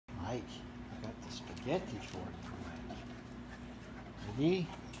Mike. I got the spaghetti for Mike. Ready?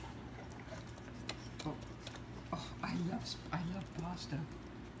 Oh, I love pasta.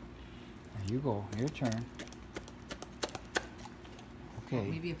 There you go. Your turn. Okay. Well,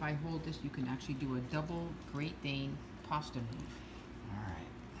 maybe if I hold this, you can actually do a double Great Dane pasta move. All right.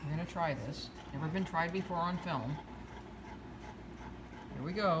 I'm gonna try this. Never been tried before on film. Here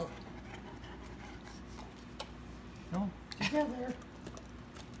we go. No, together.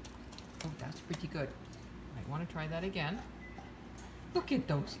 Oh, that's pretty good. Might want to try that again. Look at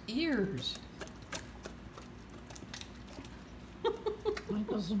those ears.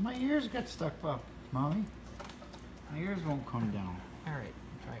 My ears got stuck up, Mommy. My ears won't come down. All right,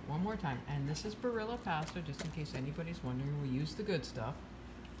 try it one more time. And this is Barilla pasta, just in case anybody's wondering. We use the good stuff.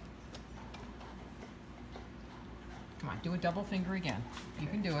 Come on, do a double finger again. You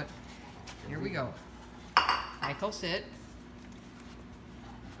can do it. Here we go. Michael, sit.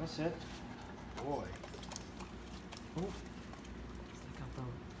 That's it. Boy. Oh, it's like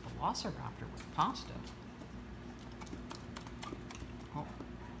a velociraptor with pasta.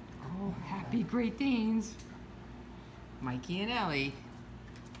 Oh, happy Great Danes. Mikey and Ellie.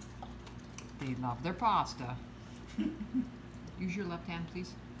 They love their pasta. Use your left hand,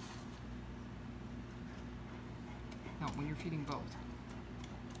 please. No, when you're feeding both.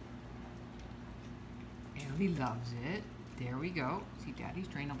 Ellie loves it. There we go. See, Daddy's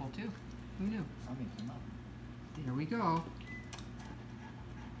trainable too. Who knew? Mommy, come on. There we go.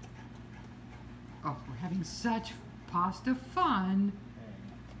 Oh, we're having such pasta fun.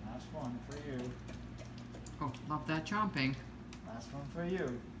 Okay, last one for you. Oh, love that chomping. Last one for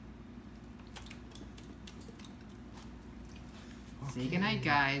you. Say goodnight,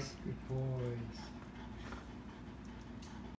 guys. Good boys.